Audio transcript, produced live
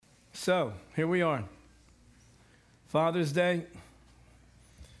So, here we are. Father's Day.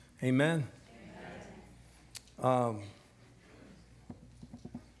 Amen.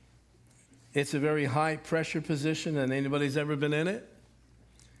 It's a very high pressure position, and anybody's ever been in it,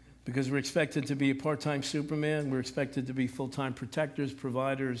 because we're expected to be a part-time Superman. We're expected to be full-time protectors,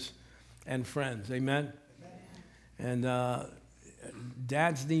 providers, and friends. Amen. And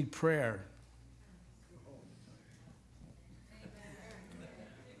dads need prayer.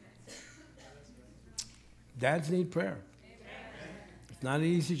 Dads need prayer. It's not an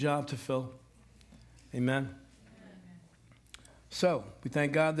easy job to fill. Amen. So, we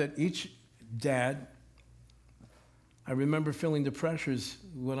thank God that each dad, I remember feeling the pressures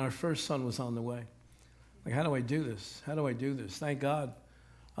when our first son was on the way. Like, how do I do this? How do I do this? Thank God.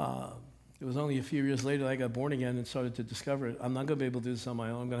 It was only a few years later that I got born again and started to discover it. I'm not going to be able to do this on my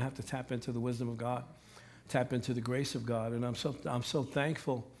own. I'm going to have to tap into the wisdom of God, tap into the grace of God. And I'm so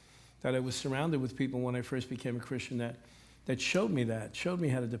thankful that I was surrounded with people when I first became a Christian that showed me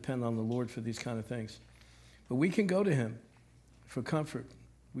how to depend on the Lord for these kind of things. But we can go to him for comfort.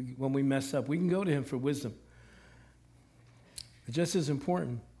 When we mess up, we can go to him for wisdom. It's just as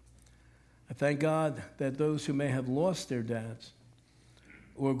important. I thank God that those who may have lost their dads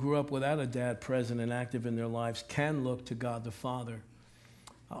or grew up without a dad present and active in their lives can look to God the Father,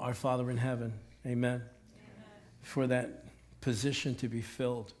 our Father in heaven. Amen. For that position to be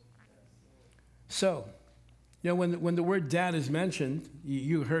filled. So, when the word dad is mentioned,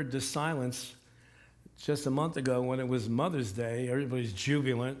 you heard the silence just a month ago when it was Mother's Day. Everybody's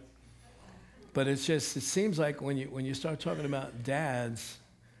jubilant. But it seems like when you start talking about dads,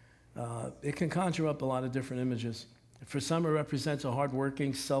 it can conjure up a lot of different images. For some, it represents a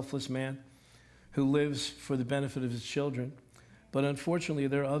hardworking, selfless man who lives for the benefit of his children. But unfortunately,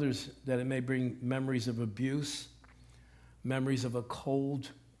 there are others that it may bring memories of abuse, memories of a cold,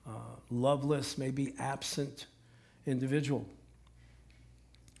 loveless, maybe absent individual.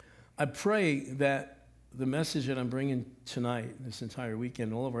 I pray that the message that I'm bringing tonight, this entire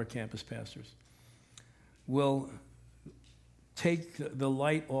weekend, all of our campus pastors, will take the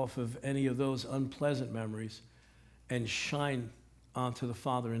light off of any of those unpleasant memories and shine onto the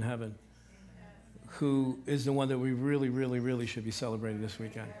Father in heaven, who is the one that we really, really, really should be celebrating this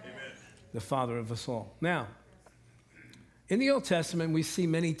weekend. Amen. The Father of us all. Now, in the Old Testament, we see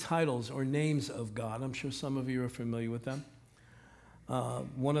many titles or names of God. I'm sure some of you are familiar with them.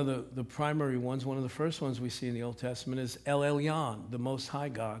 One of the primary ones, one of the first ones we see in the Old Testament is El Elyon, the Most High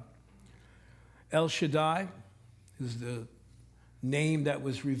God. El Shaddai is the name that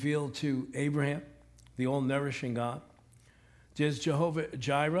was revealed to Abraham, the all-nourishing God. There's Jehovah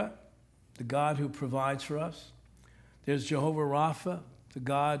Jireh, the God who provides for us. There's Jehovah Rapha, the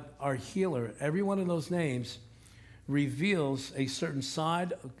God, our healer. Every one of those names reveals a certain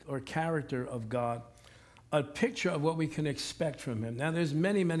side or character of God, a picture of what we can expect from him. Now, there's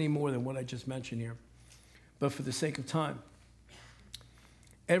many, many more than what I just mentioned here, but for the sake of time,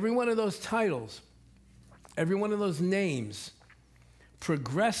 every one of those titles, every one of those names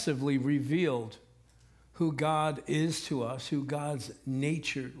progressively revealed who God is to us, who God's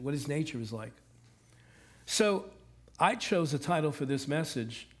nature, what his nature is like. So I chose a title for this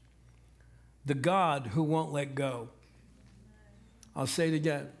message, The God Who Won't Let Go. I'll say it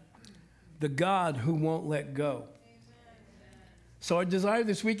again. The God who won't let go. So our desire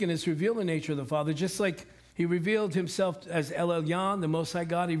this weekend is to reveal the nature of the Father, just like he revealed himself as El Elyon, the Most High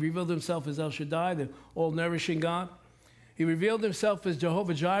God. He revealed himself as El Shaddai, the all-nourishing God. He revealed himself as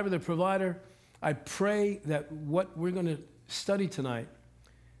Jehovah Jireh, the provider. I pray that what we're going to study tonight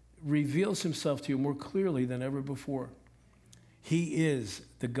reveals himself to you more clearly than ever before. He is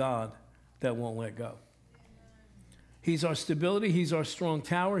the God that won't let go. He's our stability. He's our strong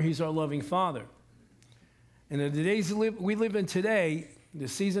tower. He's our loving Father. And in the days we live in today, the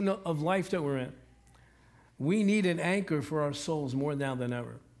season of life that we're in, we need an anchor for our souls more now than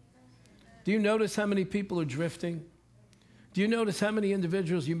ever. Do you notice how many people are drifting? Do you notice how many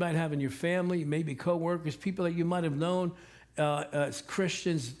individuals you might have in your family, maybe coworkers, people that you might have known as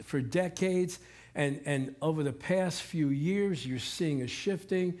Christians for decades, and over the past few years, you're seeing a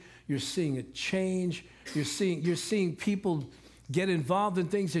shifting, you're seeing a change, you're seeing people get involved in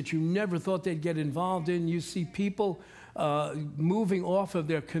things that you never thought they'd get involved in. You see people moving off of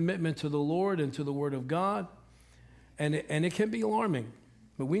their commitment to the Lord and to the Word of God, and it can be alarming,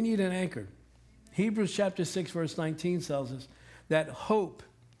 but we need an anchor. Hebrews chapter 6, verse 19 tells us that hope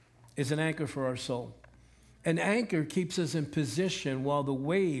is an anchor for our soul. An anchor keeps us in position while the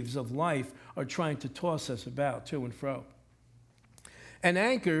waves of life are trying to toss us about to and fro. An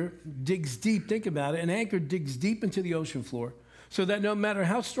anchor digs deep, think about it, an anchor digs deep into the ocean floor so that no matter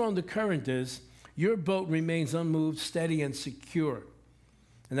how strong the current is, your boat remains unmoved, steady, and secure.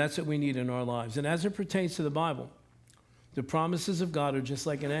 And that's what we need in our lives. And as it pertains to the Bible, the promises of God are just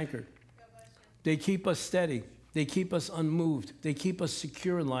like an anchor. They keep us steady. They keep us unmoved. They keep us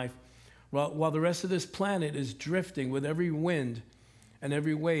secure in life while the rest of this planet is drifting with every wind and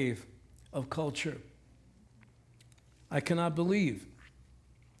every wave of culture. I cannot believe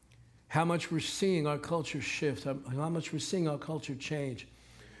how much we're seeing our culture shift, how much we're seeing our culture change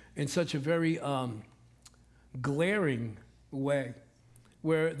in such a very glaring way,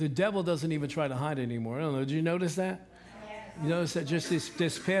 where the devil doesn't even try to hide anymore. I don't know, did you notice that? You notice that just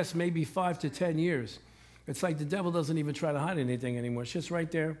this past maybe 5 to 10 years, it's like the devil doesn't even try to hide anything anymore. It's just right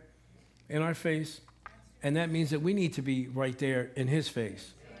there in our face, and that means that we need to be right there in his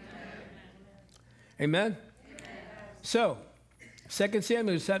face. Amen? So, 2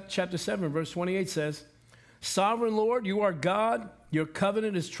 Samuel chapter 7, verse 28 says, Sovereign Lord, you are God, your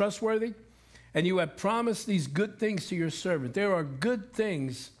covenant is trustworthy, and you have promised these good things to your servant. There are good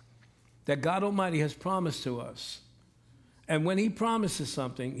things that God Almighty has promised to us. And when he promises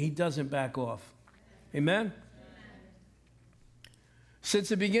something, he doesn't back off. Amen? Since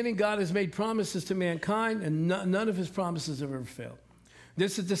the beginning, God has made promises to mankind, and none of his promises have ever failed.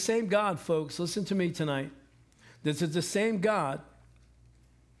 This is the same God, folks. Listen to me tonight. This is the same God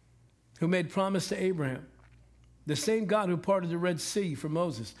who made promise to Abraham. The same God who parted the Red Sea for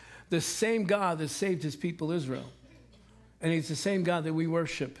Moses. The same God that saved his people Israel. And he's the same God that we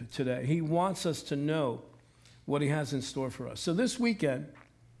worship today. He wants us to know what he has in store for us. So this weekend,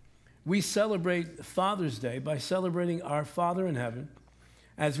 we celebrate Father's Day by celebrating our Father in heaven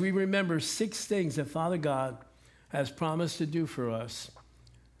as we remember 6 things that Father God has promised to do for us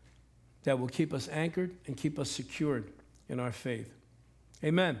that will keep us anchored and keep us secured in our faith.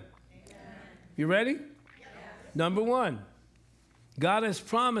 Amen. You ready? Yes. Number 1, God has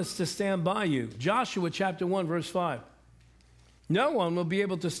promised to stand by you. Joshua chapter 1, verse 5. No one will be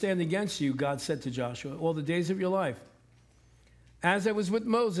able to stand against you, God said to Joshua, all the days of your life. As I was with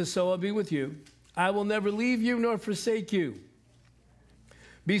Moses, so I'll be with you. I will never leave you nor forsake you.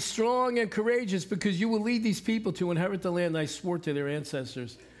 Be strong and courageous, because you will lead these people to inherit the land I swore to their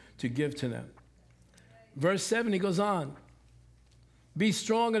ancestors to give to them. Verse 7, he goes on. Be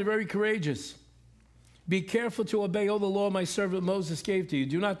strong and very courageous. Be careful to obey all the law my servant Moses gave to you.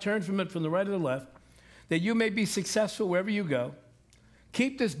 Do not turn from it from the right or the left, that you may be successful wherever you go.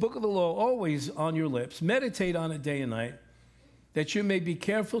 Keep this book of the law always on your lips. Meditate on it day and night, that you may be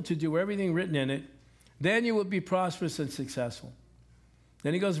careful to do everything written in it. Then you will be prosperous and successful.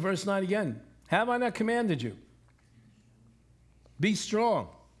 Then he goes, verse 9 again. Have I not commanded you? Be strong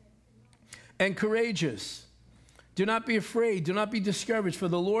and courageous. Do not be afraid. Do not be discouraged, for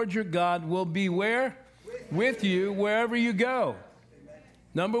the Lord your God will be where? With you wherever you go.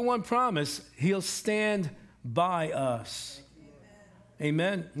 Number 1 promise, he'll stand by us.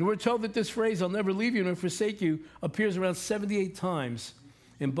 Amen. And we're told that this phrase, I'll never leave you nor forsake you, appears around 78 times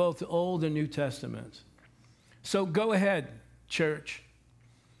in both the Old and New Testaments. So go ahead, church.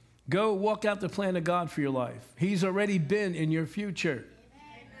 Go walk out the plan of God for your life. He's already been in your future.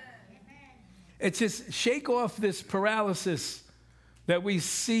 It's just shake off this paralysis that we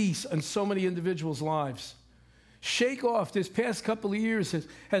see in so many individuals' lives. Shake off. This past couple of years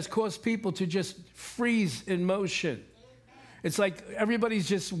has caused people to just freeze in motion. It's like everybody's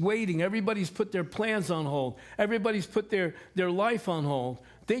just waiting. Everybody's put their plans on hold. Everybody's put their life on hold,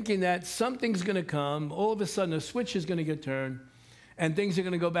 thinking that something's going to come. All of a sudden, a switch is going to get turned, and things are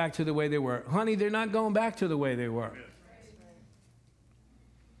going to go back to the way they were. Honey, they're not going back to the way they were.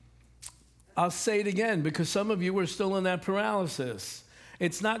 I'll say it again, because some of you are still in that paralysis.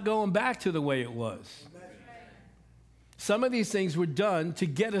 It's not going back to the way it was. Some of these things were done to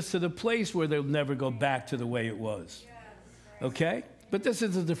get us to the place where they'll never go back to the way it was. Okay? But this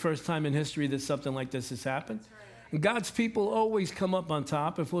isn't the first time in history that something like this has happened. And God's people always come up on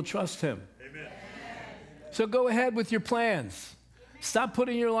top if we'll trust him. Amen. So go ahead with your plans. Stop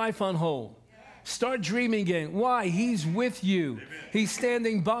putting your life on hold. Start dreaming again. Why? He's with you. Amen. He's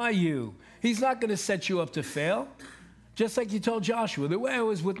standing by you. He's not going to set you up to fail. Just like he told Joshua, the way I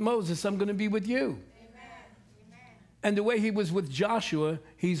was with Moses, I'm going to be with you. Amen. And the way he was with Joshua,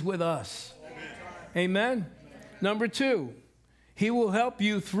 he's with us. Amen. Amen. Number 2, he will help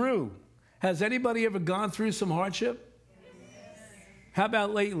you through. Has anybody ever gone through some hardship? Yes. How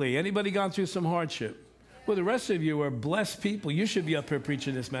about lately? Anybody gone through some hardship? Well, the rest of you are blessed people. You should be up here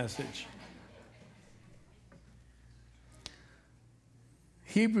preaching this message.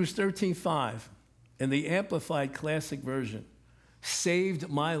 Hebrews 13:5 in the Amplified Classic Version saved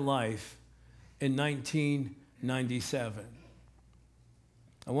my life in 1997.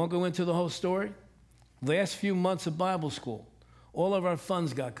 I won't go into the whole story. Last few months of Bible school, all of our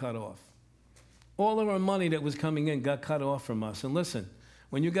funds got cut off. All of our money that was coming in got cut off from us. And listen,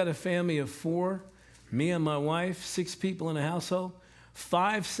 when you got a family of 4, me and my wife, 6 people in a household,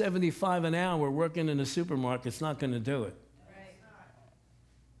 $5.75 an hour working in a supermarket's not going to do it. Right.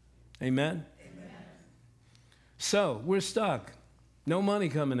 Amen? Amen? So we're stuck. No money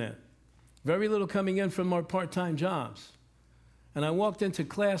coming in. Very little coming in from our part-time jobs. And I walked into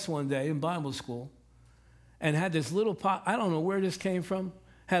class one day in Bible school and had this little pocket. I don't know where this came from.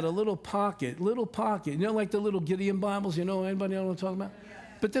 Had a little pocket. You know, like the little Gideon Bibles? You know, anybody know what I'm talking about? Yeah.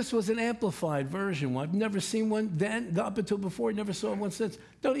 But this was an amplified version. I've never seen one then, up until before, never saw one since.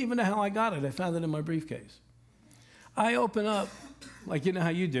 Don't even know how I got it. I found it in my briefcase. I open up, like you know how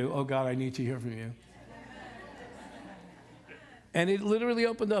you do. Oh, God, I need to hear from you. And it literally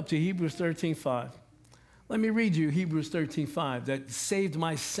opened up to Hebrews 13:5. Let me read you Hebrews 13:5 that saved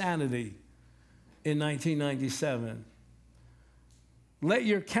my sanity in 1997. Let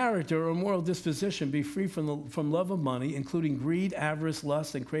your character or moral disposition be free from love of money, including greed, avarice,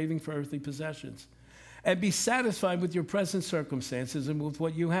 lust, and craving for earthly possessions. And be satisfied with your present circumstances and with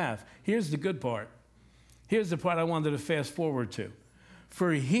what you have. Here's the good part. Here's the part I wanted to fast forward to.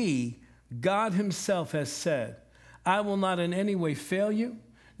 For he, God himself, has said, I will not in any way fail you,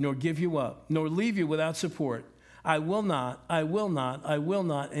 nor give you up, nor leave you without support. I will not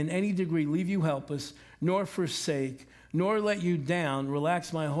in any degree leave you helpless, nor forsake, nor let you down,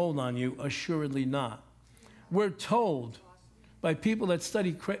 relax my hold on you, assuredly not. We're told by people that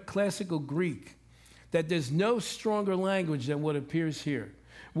study classical Greek that there's no stronger language than what appears here.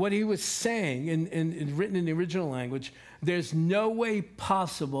 What he was saying, written in the original language, there's no way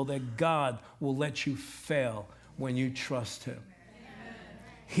possible that God will let you fail when you trust him.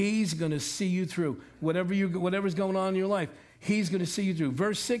 He's going to see you through. Whatever's going on in your life, he's going to see you through.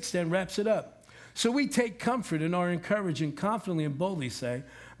 Verse 6 then wraps it up. So we take comfort and are encouraged and confidently and boldly say,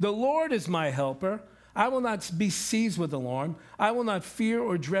 the Lord is my helper. I will not be seized with alarm. I will not fear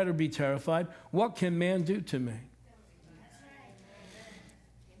or dread or be terrified. What can man do to me?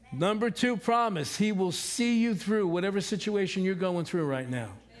 Number 2 promise, he will see you through whatever situation you're going through right now.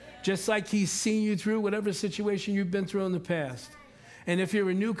 Just like he's seen you through whatever situation you've been through in the past. And if you're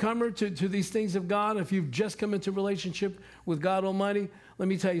a newcomer to these things of God, if you've just come into relationship with God Almighty, let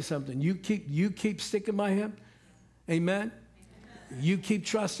me tell you something. You keep sticking by him. Amen. You keep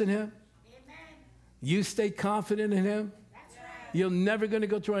trusting him. You stay confident in him. You're never going to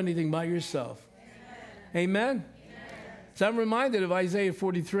go through anything by yourself. Amen. So I'm reminded of Isaiah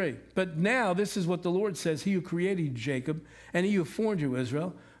 43. But now this is what the Lord says, he who created you, Jacob, and he who formed you,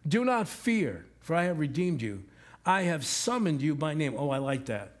 Israel. Do not fear, for I have redeemed you. I have summoned you by name. Oh, I like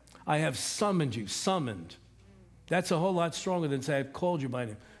that. I have summoned you. Summoned. That's a whole lot stronger than say I've called you by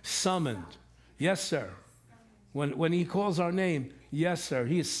name. Summoned. Yes, sir. When he calls our name, yes, sir.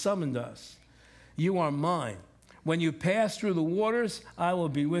 He has summoned us. You are mine. When you pass through the waters, I will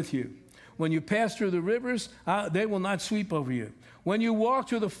be with you. When you pass through the rivers, they will not sweep over you. When you walk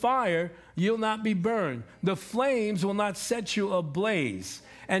through the fire, you'll not be burned. The flames will not set you ablaze.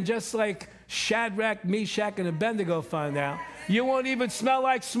 And just like Shadrach, Meshach, and Abednego found out, you won't even smell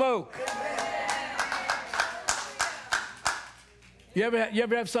like smoke. You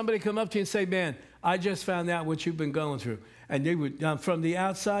ever have somebody come up to you and say, man, I just found out what you've been going through. And they would, from the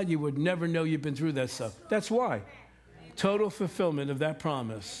outside, you would never know you've been through that stuff. That's why. Total fulfillment of that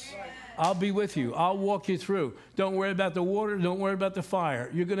promise. I'll be with you. I'll walk you through. Don't worry about the water. Don't worry about the fire.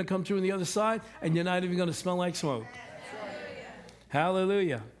 You're going to come through on the other side, and you're not even going to smell like smoke.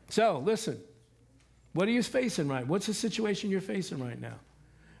 Hallelujah. So, listen. What are you facing right? What's the situation you're facing right now?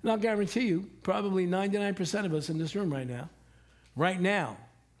 And I'll guarantee you, probably 99% of us in this room right now,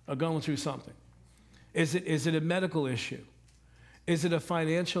 are going through something. Is it a medical issue? Is it a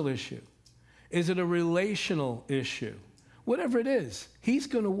financial issue? Is it a relational issue? Whatever it is, he's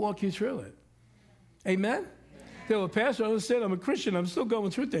going to walk you through it. Amen? Say, well, Pastor, I understand I'm a Christian. I'm still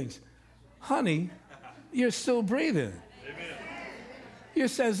going through things. Honey, you're still breathing. Amen. You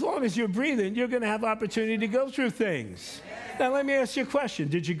said as long as you're breathing, you're going to have opportunity to go through things. Now, let me ask you a question.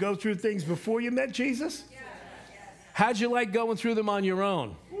 Did you go through things before you met Jesus? How'd you like going through them on your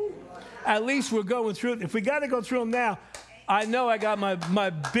own? At least we're going through it. If we got to go through them now, I know I got my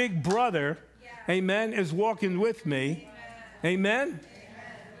big brother, amen, is walking with me. Amen?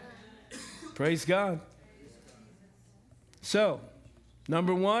 Praise God. So,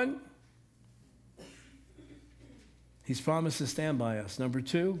 number 1, he's promised to stand by us. Number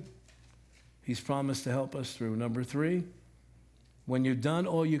 2, he's promised to help us through. Number 3, when you've done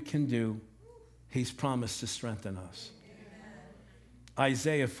all you can do, he's promised to strengthen us.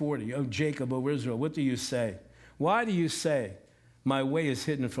 Isaiah 40, "O Jacob, O Israel, what do you say? Why do you say, my way is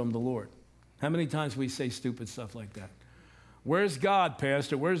hidden from the Lord?" How many times we say stupid stuff like that? Where's God,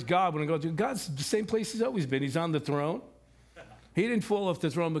 Pastor? Where's God when I go through? God's the same place he's always been. He's on the throne. He didn't fall off the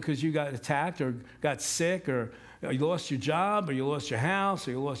throne because you got attacked or got sick or you lost your job or you lost your house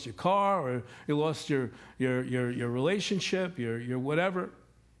or you lost your car or you lost your relationship, your whatever.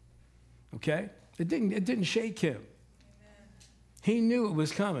 Okay? It didn't shake him. Amen. He knew it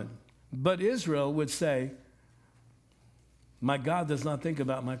was coming. But Israel would say, my God does not think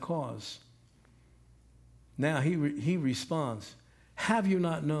about my cause. Now he responds, have you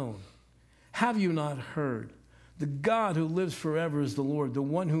not known? Have you not heard? The God who lives forever is the Lord, the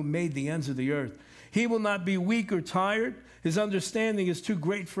one who made the ends of the earth. He will not be weak or tired. His understanding is too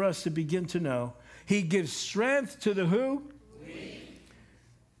great for us to begin to know. He gives strength to the who? Weak.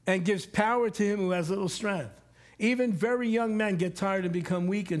 And gives power to him who has little strength. Even very young men get tired and become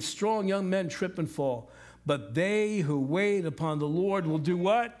weak, and strong young men trip and fall. But they who wait upon the Lord will do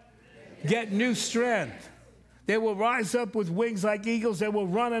what? Get new strength. They will rise up with wings like eagles. They will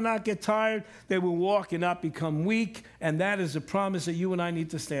run and not get tired. They will walk and not become weak. And that is a promise that you and I need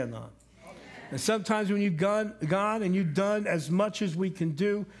to stand on. Amen. And sometimes when you've gone and you've done as much as we can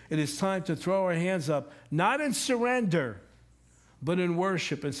do, it is time to throw our hands up, not in surrender, but in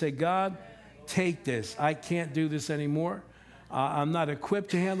worship and say, God, take this. I can't do this anymore. I'm not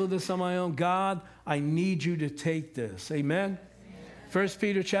equipped to handle this on my own. God, I need you to take this. Amen? 1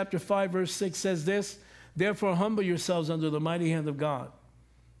 Peter chapter 5, verse 6 says this, therefore humble yourselves under the mighty hand of God,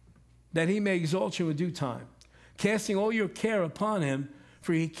 that he may exalt you in due time, casting all your care upon him,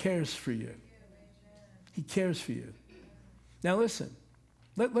 for he cares for you. He cares for you. Now listen,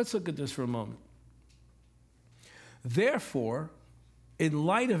 let's look at this for a moment. Therefore, in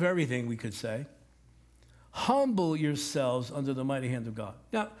light of everything we could say, humble yourselves under the mighty hand of God.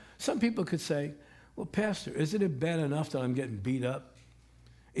 Now, some people could say, well, Pastor, isn't it bad enough that I'm getting beat up?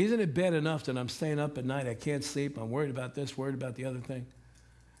 Isn't it bad enough that I'm staying up at night, I can't sleep, I'm worried about this, worried about the other thing?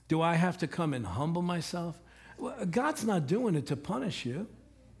 Do I have to come and humble myself? Well, God's not doing it to punish you.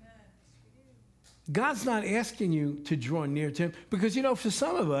 God's not asking you to draw near to him. Because, you know, for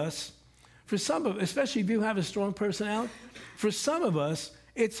some of us, especially if you have a strong personality, for some of us,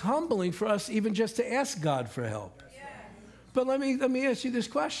 it's humbling for us even just to ask God for help. Yeah. But let me ask you this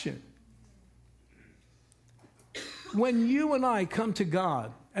question. When you and I come to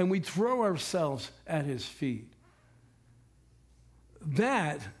God and we throw ourselves at his feet,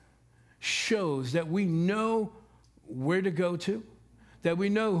 that shows that we know where to go to, that we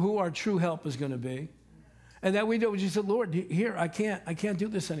know who our true help is going to be, and that we know, we said, Lord, here, I can't do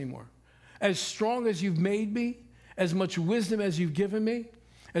this anymore. As strong as you've made me, as much wisdom as you've given me,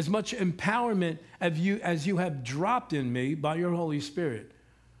 as much empowerment as you have dropped in me by your Holy Spirit,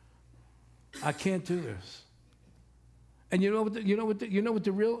 I can't do this. And you know what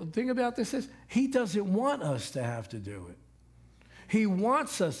the real thing about this is? He doesn't want us to have to do it. He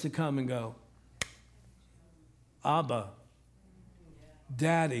wants us to come and go, Abba,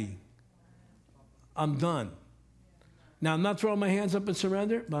 Daddy, I'm done. Now, I'm not throwing my hands up in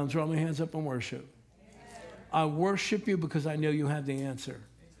surrender, but I'm throwing my hands up in worship. I worship you because I know you have the answer.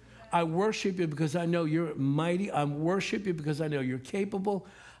 I worship you because I know you're mighty. I worship you because I know you're capable.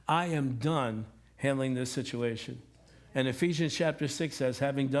 I am done handling this situation. And Ephesians chapter 6 says,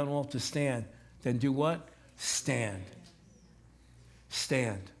 having done all to stand, then do what? Stand.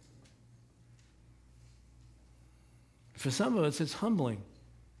 Stand. For some of us, it's humbling.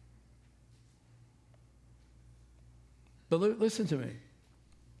 But listen to me.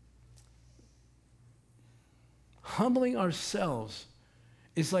 Humbling ourselves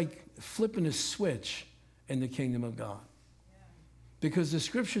is like flipping a switch in the kingdom of God. Because the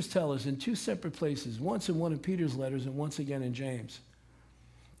scriptures tell us in two separate places, once in one of Peter's letters and once again in James,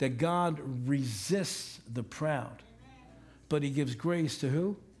 that God resists the proud, but he gives grace to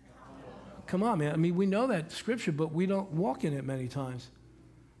who? Come on, man. I mean, we know that scripture, but we don't walk in it many times.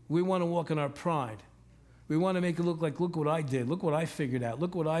 We want to walk in our pride. We want to make it look like, look what I did. Look what I figured out.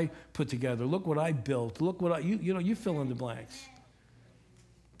 Look what I put together. Look what I built. Look what you fill in the blanks.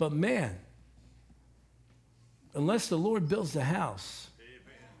 But man, unless the Lord builds the house,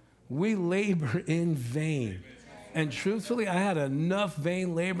 we labor in vain. And truthfully, I had enough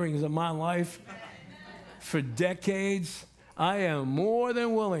vain laborings in my life for decades. I am more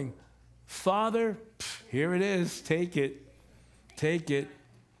than willing. Father, here it is. Take it. Take it.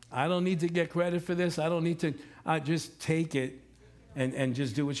 I don't need to get credit for this. I don't need to. I just take it and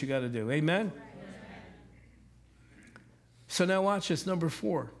just do what you got to do. Amen? So now watch this, number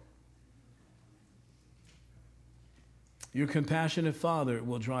 4. Your compassionate Father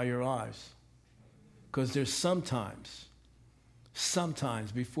will dry your eyes. Because there's sometimes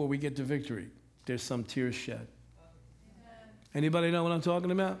before we get to victory, there's some tears shed. Anybody know what I'm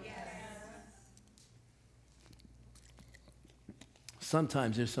talking about? Yes.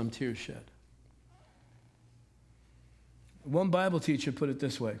 Sometimes there's some tears shed. One Bible teacher put it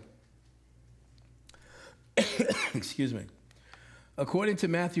this way. Excuse me. According to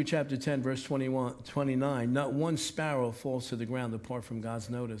Matthew chapter 10, verse 29, not one sparrow falls to the ground apart from God's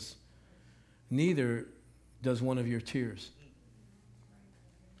notice. Neither does one of your tears.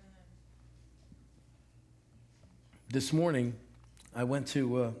 This morning, I went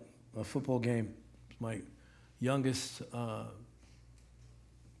to a football game. My youngest, well,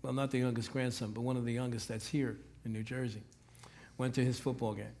 not the youngest grandson, but one of the youngest that's here in New Jersey, went to his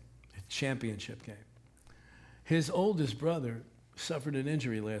football game, a championship game. His oldest brother suffered an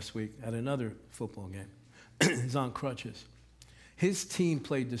injury last week at another football game. He's on crutches. His team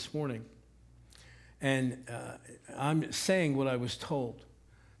played this morning. And I'm saying what I was told,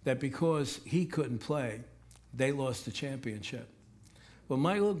 that because he couldn't play, they lost the championship. Well,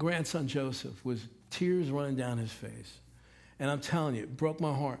 my little grandson Joseph was tears running down his face. And I'm telling you, it broke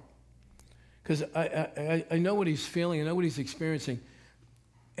my heart. Because I know what he's feeling, I know what he's experiencing.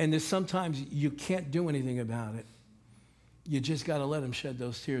 And there's sometimes you can't do anything about it. You just got to let him shed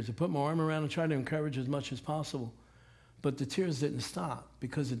those tears. I put my arm around him and tried to encourage as much as possible. But the tears didn't stop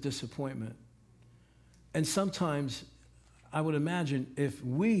because of disappointment. And sometimes, I would imagine, if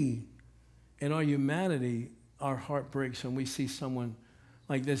we, in our humanity, our heart breaks when we see someone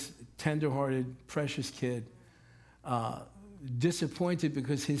like this tender-hearted, precious kid, disappointed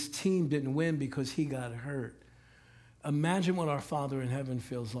because his team didn't win because he got hurt. Imagine what our Father in heaven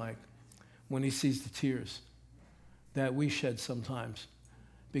feels like when he sees the tears that we shed sometimes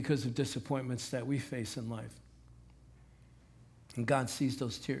because of disappointments that we face in life. And God sees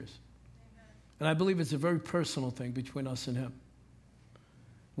those tears. And I believe it's a very personal thing between us and him.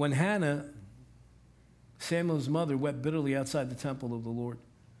 When Hannah, Samuel's mother, wept bitterly outside the temple of the Lord,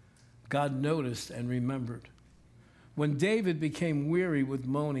 God noticed and remembered. When David became weary with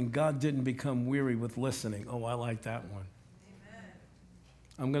moaning, God didn't become weary with listening. Oh, I like that one. Amen.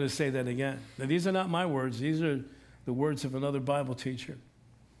 I'm going to say that again. Now, these are not my words. These are the words of another Bible teacher.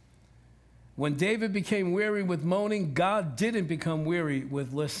 When David became weary with moaning, God didn't become weary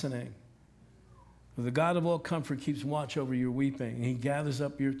with listening. The God of all comfort keeps watch over your weeping, and he gathers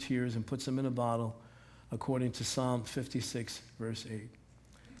up your tears and puts them in a bottle, according to Psalm 56, verse 8.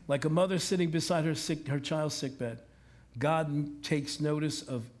 Like a mother sitting beside her child's sickbed, God takes notice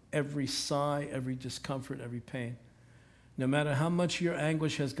of every sigh, every discomfort, every pain. No matter how much your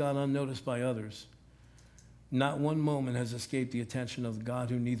anguish has gone unnoticed by others, not one moment has escaped the attention of God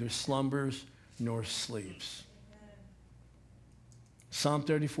who neither slumbers nor sleeps. Psalm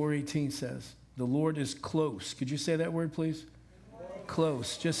 34:18 says, the Lord is close. Could you say that word, please?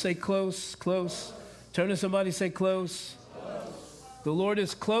 Close. Just say close, close. Turn to somebody, say close. The Lord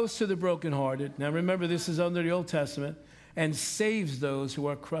is close to the brokenhearted. Now remember, this is under the Old Testament, and saves those who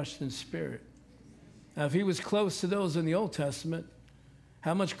are crushed in spirit. Now, if he was close to those in the Old Testament,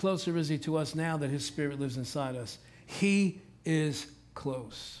 how much closer is he to us now that his spirit lives inside us? He is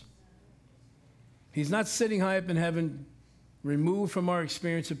close. He's not sitting high up in heaven, removed from our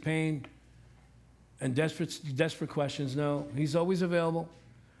experience of pain and desperate questions. No, he's always available,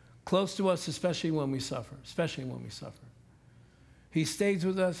 close to us, especially when we suffer, He stays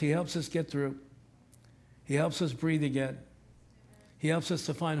with us. He helps us get through. He helps us breathe again. He helps us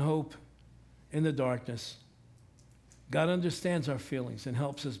to find hope in the darkness. God understands our feelings and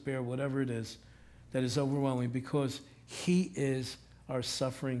helps us bear whatever it is that is overwhelming because he is our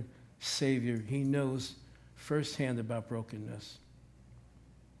suffering Savior. He knows firsthand about brokenness.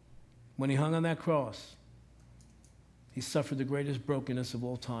 When he hung on that cross, he suffered the greatest brokenness of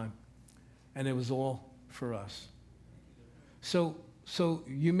all time, and it was all for us. So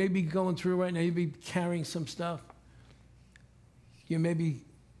you may be going through right now, you may be carrying some stuff. You may be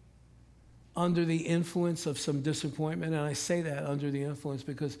under the influence of some disappointment, and I say that under the influence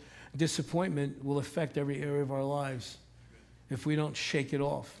because disappointment will affect every area of our lives if we don't shake it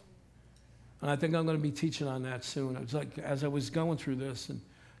off. And I think I'm going to be teaching on that soon. It's like as I was going through this and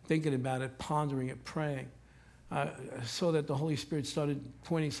thinking about it, pondering it, praying, I saw that the Holy Spirit started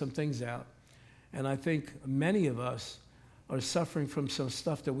pointing some things out. And I think many of us are suffering from some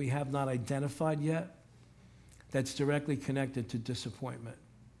stuff that we have not identified yet that's directly connected to disappointment.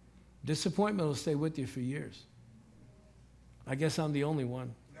 Disappointment will stay with you for years. I guess I'm the only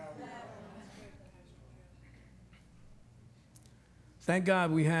one. Thank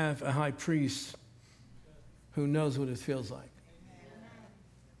God we have a high priest who knows what it feels like.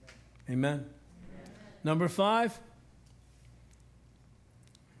 Amen. Number 5,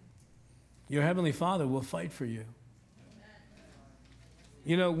 your Heavenly Father will fight for you.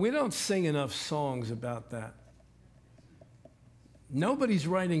 You know, we don't sing enough songs about that. Nobody's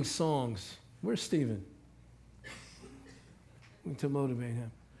writing songs. Where's Stephen? To motivate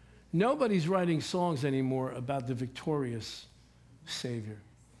him. Nobody's writing songs anymore about the victorious Savior.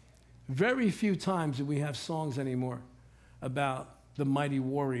 Very few times do we have songs anymore about the mighty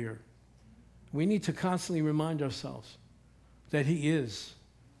warrior. We need to constantly remind ourselves that he is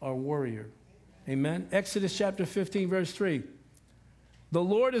our warrior. Amen? Exodus chapter 15, verse 3. The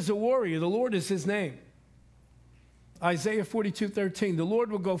Lord is a warrior. The Lord is his name. Isaiah 42:13. The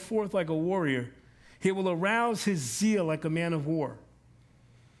Lord will go forth like a warrior. He will arouse his zeal like a man of war.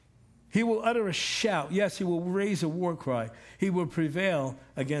 He will utter a shout. Yes, he will raise a war cry. He will prevail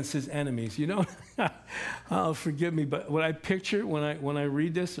against his enemies. You know, oh, forgive me, but what I picture when I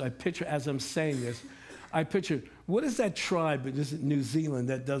read this, I picture as I'm saying this, I picture, what is that tribe in New Zealand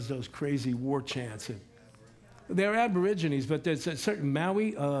that does those crazy war chants? They're Aborigines, but there's a certain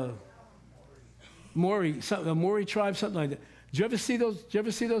Maori, a Maori tribe, something like that. Do you ever see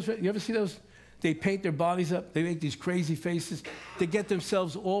those? They paint their bodies up. They make these crazy faces. They get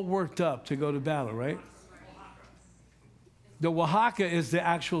themselves all worked up to go to battle, right? The Oaxaca is the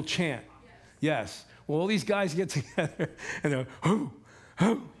actual chant. Yes. Well, all these guys get together and they're, hoo,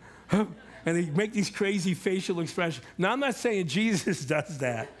 hoo, hoo, and they make these crazy facial expressions. Now, I'm not saying Jesus does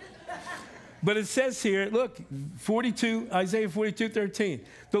that. But it says here, look, Isaiah 42:13.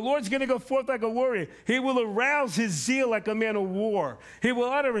 The Lord's going to go forth like a warrior. He will arouse his zeal like a man of war. He will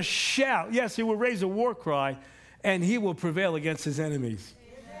utter a shout. Yes, he will raise a war cry, and he will prevail against his enemies.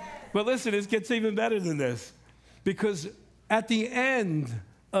 Amen. But listen, it gets even better than this. Because at the end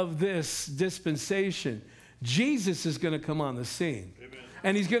of this dispensation, Jesus is going to come on the scene. Amen.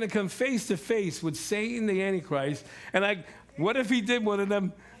 And he's going to come face to face with Satan, the Antichrist. And what if he did one of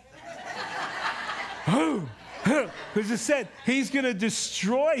them? Because it said he's going to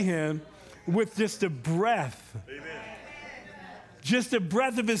destroy him with just a breath. Amen. Just a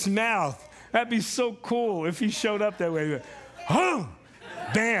breath of his mouth. That'd be so cool if he showed up that way.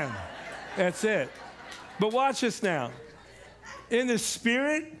 Bam. That's it. But watch this now. In the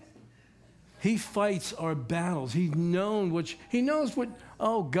spirit, he fights our battles. He knows what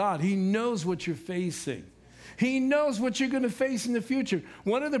you're facing. He knows what you're going to face in the future.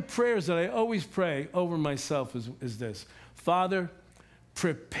 One of the prayers that I always pray over myself is this. Father,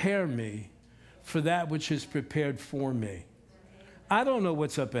 prepare me for that which is prepared for me. I don't know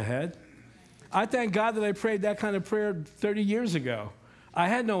what's up ahead. I thank God that I prayed that kind of prayer 30 years ago. I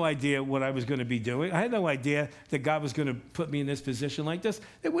had no idea what I was going to be doing. I had no idea that God was going to put me in this position like this.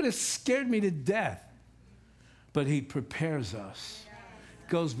 It would have scared me to death. But he prepares us,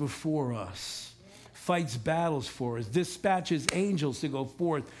 goes before us, fights battles for us, dispatches angels to go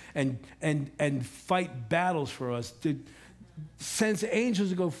forth and fight battles for us, sends angels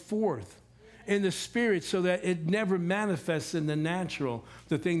to go forth in the spirit so that it never manifests in the natural,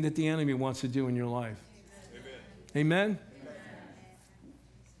 the thing that the enemy wants to do in your life. Amen?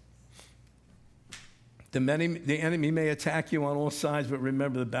 Amen? The enemy may attack you on all sides, but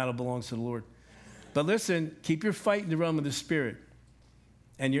remember the battle belongs to the Lord. But listen, keep your fight in the realm of the spirit,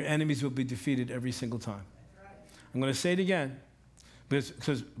 and your enemies will be defeated every single time. I'm going to say it again,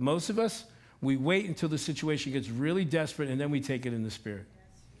 because most of us, we wait until the situation gets really desperate, and then we take it in the spirit.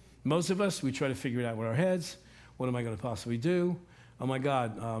 Most of us, we try to figure it out with our heads. What am I going to possibly do? Oh, my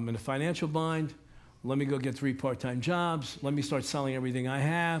God, I'm in a financial bind. Let me go get 3 part-time jobs. Let me start selling everything I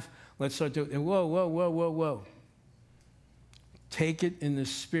have. Let's start doing, whoa. Take it in the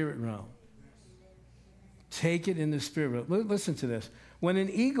spirit realm. Take it in the spirit realm. Listen to this. When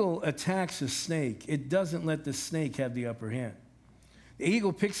an eagle attacks a snake, it doesn't let the snake have the upper hand. The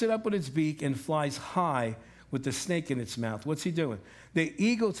eagle picks it up with its beak and flies high with the snake in its mouth. What's he doing? The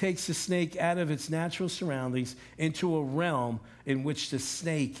eagle takes the snake out of its natural surroundings into a realm in which the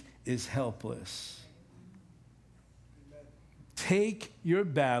snake is helpless. Take your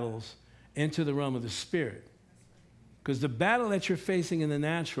battles into the realm of the spirit. Because the battle that you're facing in the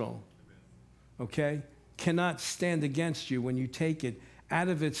natural, okay, cannot stand against you when you take it out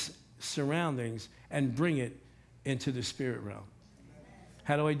of its surroundings and bring it into the spirit realm.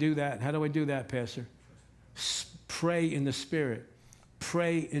 How do I do that? How do I do that, Pastor? Pray in the spirit.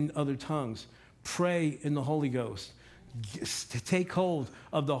 Pray in other tongues. Pray in the Holy Ghost. Take hold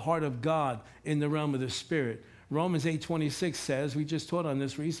of the heart of God in the realm of the spirit. Romans 8:26 says, we just taught on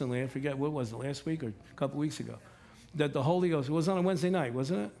this recently, I forget, what was it, last week or a couple weeks ago, that the Holy Ghost, it was on a Wednesday night,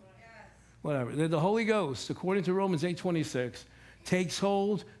 wasn't it? whatever. The Holy Ghost, according to Romans 8:26, takes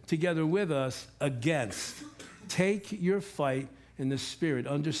hold together with us against. Take your fight in the Spirit.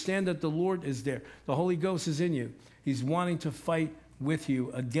 Understand that the Lord is there. The Holy Ghost is in you. He's wanting to fight with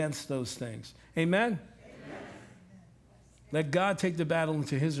you against those things. Amen? Amen. Let God take the battle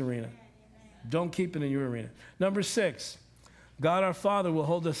into his arena. Don't keep it in your arena. Number 6, God our Father will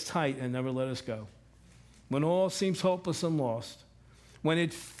hold us tight and never let us go. When all seems hopeless and lost, when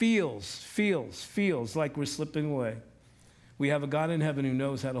it feels like we're slipping away, we have a God in heaven who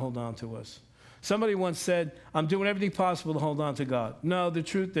knows how to hold on to us. Somebody once said, I'm doing everything possible to hold on to God. No, the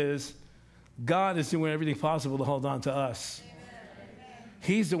truth is, God is doing everything possible to hold on to us. Amen.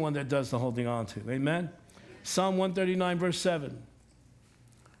 He's the one that does the holding on to. Amen? Psalm 139, verse 7.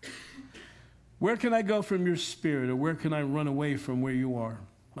 Where can I go from your spirit, or where can I run away from where you are?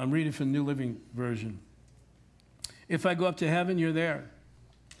 I'm reading from the New Living Version. If I go up to heaven, you're there.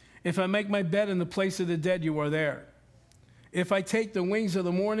 If I make my bed in the place of the dead, you are there. If I take the wings of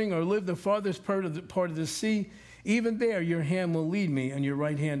the morning or live the farthest part of the sea, even there your hand will lead me and your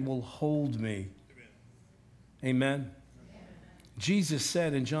right hand will hold me. Amen. Amen. Jesus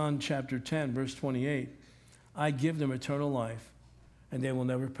said in John chapter 10, verse 28, I give them eternal life and they will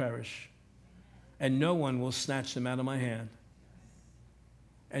never perish. And no one will snatch them out of my hand.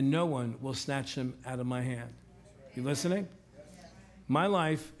 And no one will snatch them out of my hand. You listening? My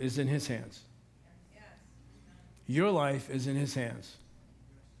life is in his hands. Your life is in his hands.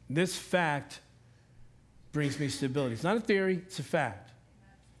 This fact brings me stability. It's not a theory, it's a fact.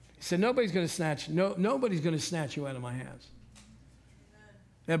 He said, nobody's going to snatch you out of my hands.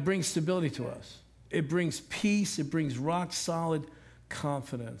 That brings stability to us. It brings peace. It brings rock solid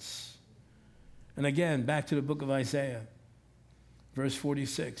confidence. And again, back to the book of Isaiah, verse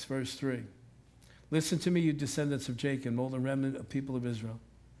 46, verse 3. Listen to me, you descendants of Jacob, all the remnant of people of Israel.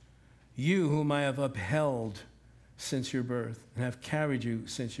 You whom I have upheld since your birth and have carried you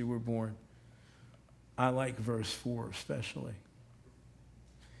since you were born. I like verse 4 especially.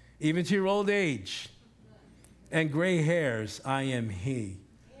 Even to your old age and gray hairs, I am he.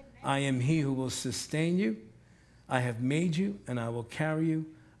 I am he who will sustain you. I have made you and I will carry you.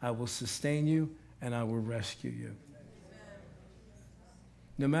 I will sustain you and I will rescue you.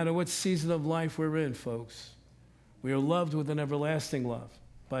 No matter what season of life we're in, folks, we are loved with an everlasting love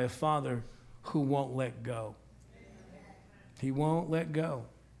by a Father who won't let go. He won't let go.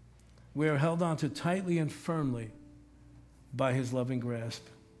 We are held on to tightly and firmly by his loving grasp.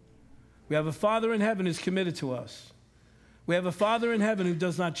 We have a Father in heaven who's committed to us. We have a Father in heaven who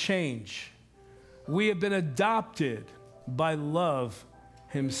does not change. We have been adopted by love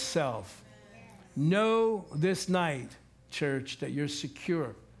himself. Know this night, church, that you're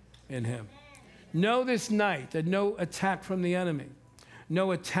secure in him. Know this night that no attack from the enemy,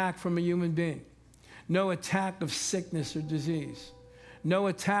 no attack from a human being, no attack of sickness or disease, no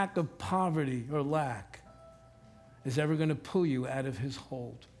attack of poverty or lack is ever going to pull you out of his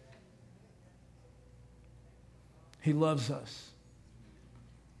hold. He loves us.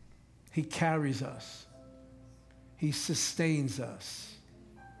 He carries us. He sustains us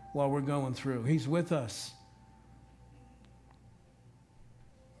while we're going through. He's with us.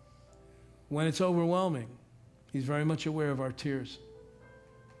 When it's overwhelming, he's very much aware of our tears.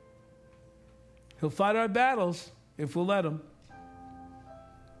 He'll fight our battles if we'll let him.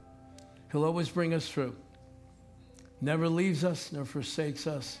 He'll always bring us through. Never leaves us, never forsakes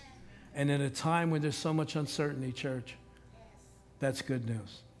us. And in a time when there's so much uncertainty, church, that's good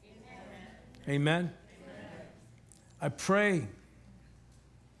news. Amen? Amen? I pray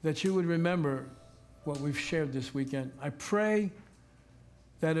that you would remember what we've shared this weekend. I pray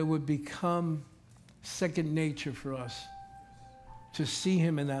that it would become second nature for us to see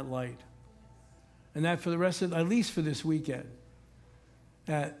him in that light. And that for the rest of, at least for this weekend,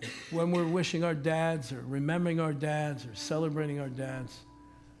 that when we're wishing our dads or remembering our dads or celebrating our dads,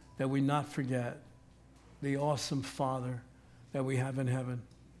 that we not forget the awesome Father that we have in heaven.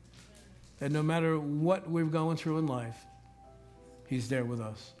 That no matter what we're going through in life, he's there with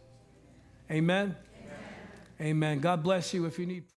us. Amen? Amen. Amen. God bless you if you need